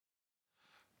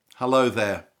Hello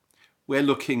there. We're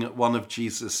looking at one of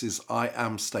Jesus's I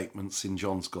am statements in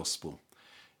John's Gospel.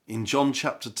 In John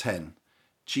chapter 10,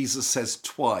 Jesus says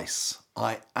twice,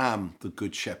 I am the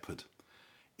Good Shepherd.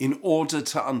 In order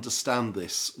to understand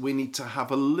this, we need to have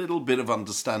a little bit of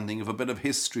understanding of a bit of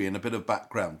history and a bit of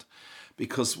background.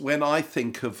 Because when I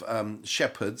think of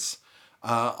shepherds,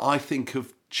 I think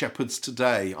of shepherds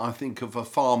today. I think of a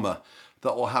farmer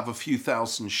that will have a few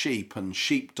thousand sheep and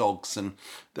sheepdogs, and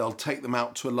they'll take them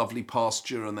out to a lovely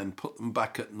pasture and then put them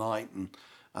back at night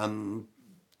and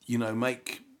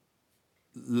make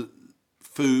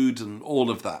food and all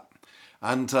of that.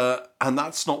 And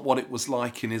that's not what it was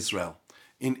like in Israel.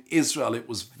 In Israel, it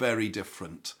was very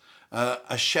different.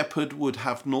 A shepherd would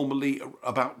have normally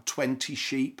about 20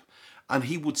 sheep, and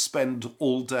he would spend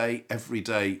all day, every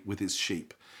day with his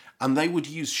sheep. And they would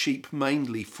use sheep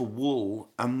mainly for wool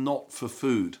and not for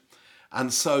food.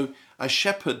 And so a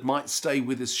shepherd might stay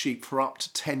with his sheep for up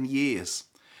to 10 years.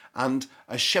 And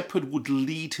a shepherd would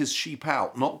lead his sheep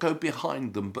out, not go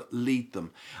behind them, but lead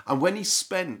them. And when he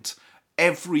spent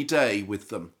every day with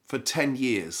them for 10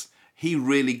 years, he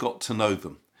really got to know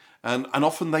them. And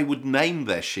often they would name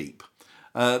their sheep.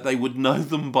 They would know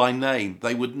them by name.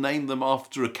 They would name them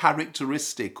after a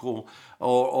characteristic or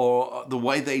the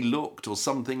way they looked or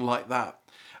something like that.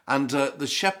 And the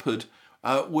shepherd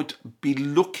would be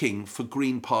looking for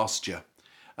green pasture.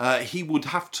 He would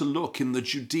have to look in the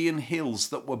Judean hills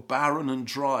that were barren and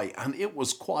dry, and it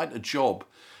was quite a job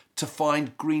to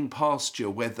find green pasture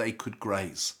where they could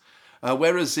graze.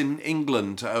 Whereas in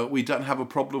England, we don't have a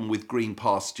problem with green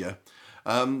pasture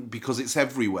because it's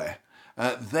everywhere.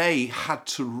 They had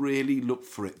to really look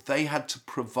for it. They had to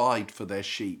provide for their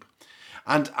sheep.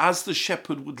 And as the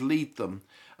shepherd would lead them,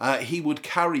 he would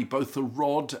carry both a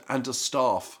rod and a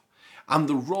staff. And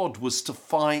the rod was to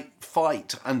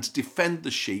fight and defend the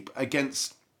sheep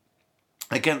against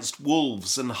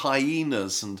wolves and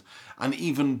hyenas and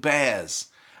even bears.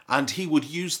 And he would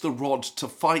use the rod to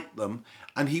fight them,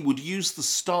 and he would use the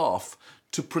staff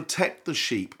to protect the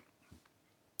sheep.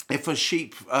 If a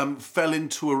sheep fell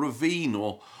into a ravine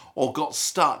or got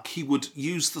stuck, he would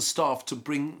use the staff to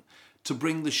bring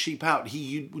the sheep out.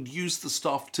 He would use the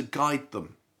staff to guide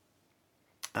them.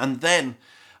 And then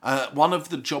one of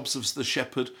the jobs of the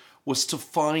shepherd was to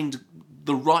find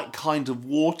the right kind of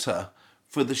water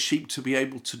for the sheep to be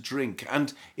able to drink.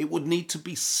 And it would need to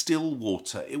be still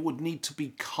water. It would need to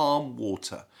be calm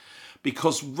water,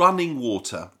 because running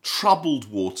water, troubled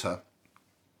water,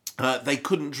 they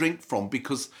couldn't drink from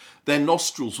because their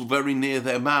nostrils were very near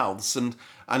their mouths and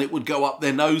it would go up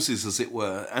their noses, as it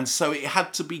were. And so it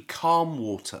had to be calm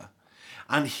water.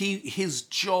 And his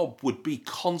job would be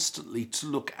constantly to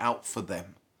look out for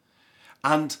them.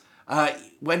 And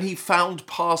when he found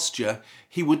pasture,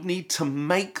 he would need to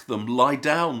make them lie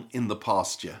down in the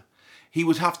pasture. He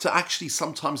would have to actually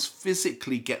sometimes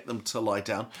physically get them to lie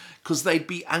down because they'd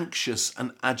be anxious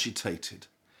and agitated.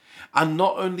 And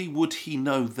not only would he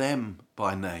know them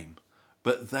by name,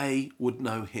 but they would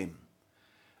know him.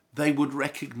 They would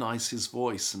recognize his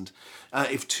voice. And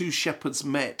if two shepherds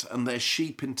met and their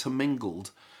sheep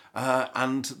intermingled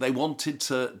and they wanted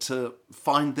to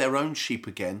find their own sheep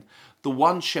again, the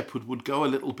one shepherd would go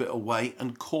a little bit away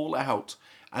and call out,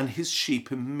 and his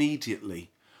sheep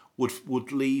immediately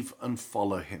would leave and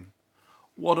follow him.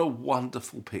 What a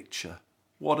wonderful picture.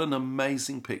 What an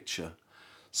amazing picture.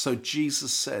 So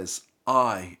Jesus says,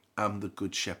 I am the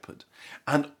Good Shepherd.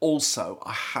 And also,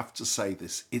 I have to say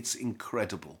this, it's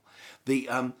incredible.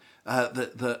 The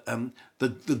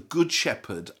Good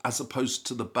Shepherd, as opposed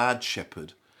to the Bad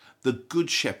Shepherd, the Good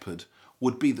Shepherd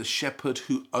would be the shepherd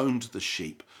who owned the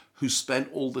sheep, who spent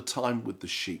all the time with the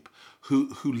sheep, who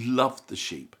loved the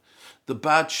sheep. The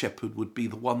Bad Shepherd would be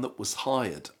the one that was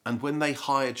hired. And when they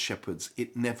hired shepherds,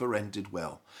 it never ended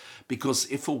well. Because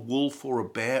if a wolf or a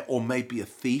bear or maybe a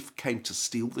thief came to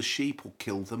steal the sheep or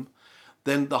kill them,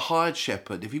 then the hired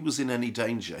shepherd, if he was in any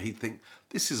danger, he'd think,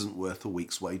 this isn't worth a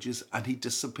week's wages, and he'd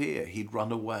disappear, he'd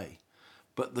run away.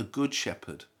 But the Good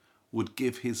Shepherd would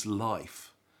give his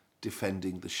life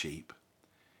defending the sheep.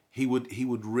 He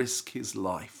would risk his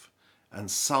life. And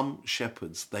some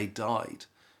shepherds, they died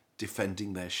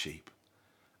defending their sheep.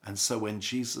 And so when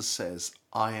Jesus says,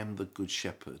 I am the Good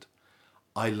Shepherd,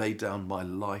 I lay down my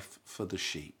life for the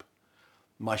sheep.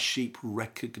 My sheep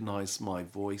recognize my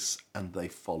voice and they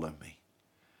follow me.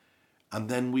 And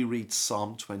then we read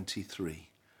Psalm 23.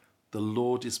 The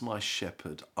Lord is my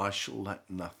shepherd, I shall lack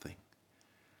nothing.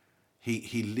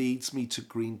 He leads me to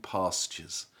green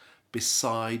pastures.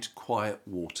 Beside quiet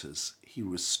waters, he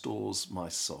restores my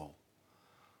soul.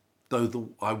 Though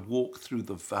I walk through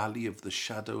the valley of the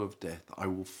shadow of death, I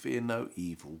will fear no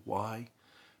evil. Why?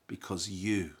 because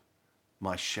you,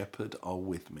 my shepherd, are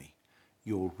with me.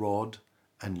 Your rod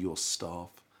and your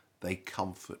staff, they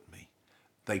comfort me.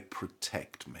 They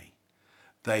protect me.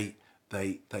 They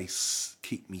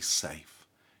keep me safe.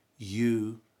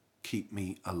 You keep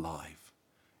me alive.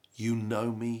 You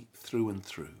know me through and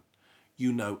through.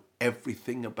 You know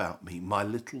everything about me, my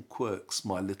little quirks,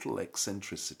 my little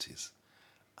eccentricities.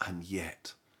 And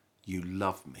yet you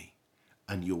love me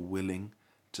and you're willing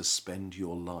to spend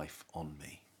your life on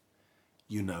me.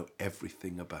 You know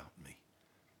everything about me.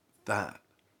 That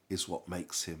is what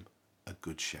makes him a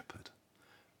good shepherd.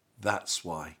 That's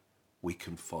why we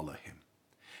can follow him.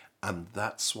 And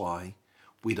that's why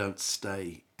we don't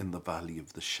stay in the valley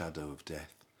of the shadow of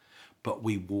death, but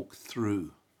we walk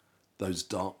through those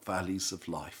dark valleys of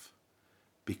life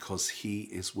because he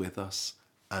is with us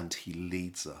and he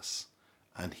leads us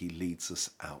and he leads us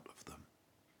out of them.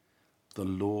 The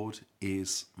Lord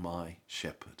is my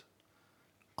shepherd.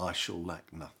 I shall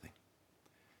lack nothing.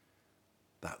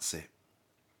 That's it.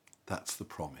 That's the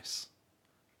promise.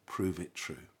 Prove it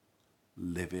true.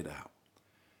 Live it out.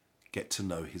 Get to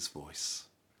know his voice.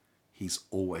 He's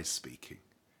always speaking.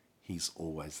 He's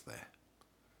always there.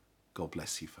 God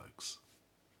bless you, folks.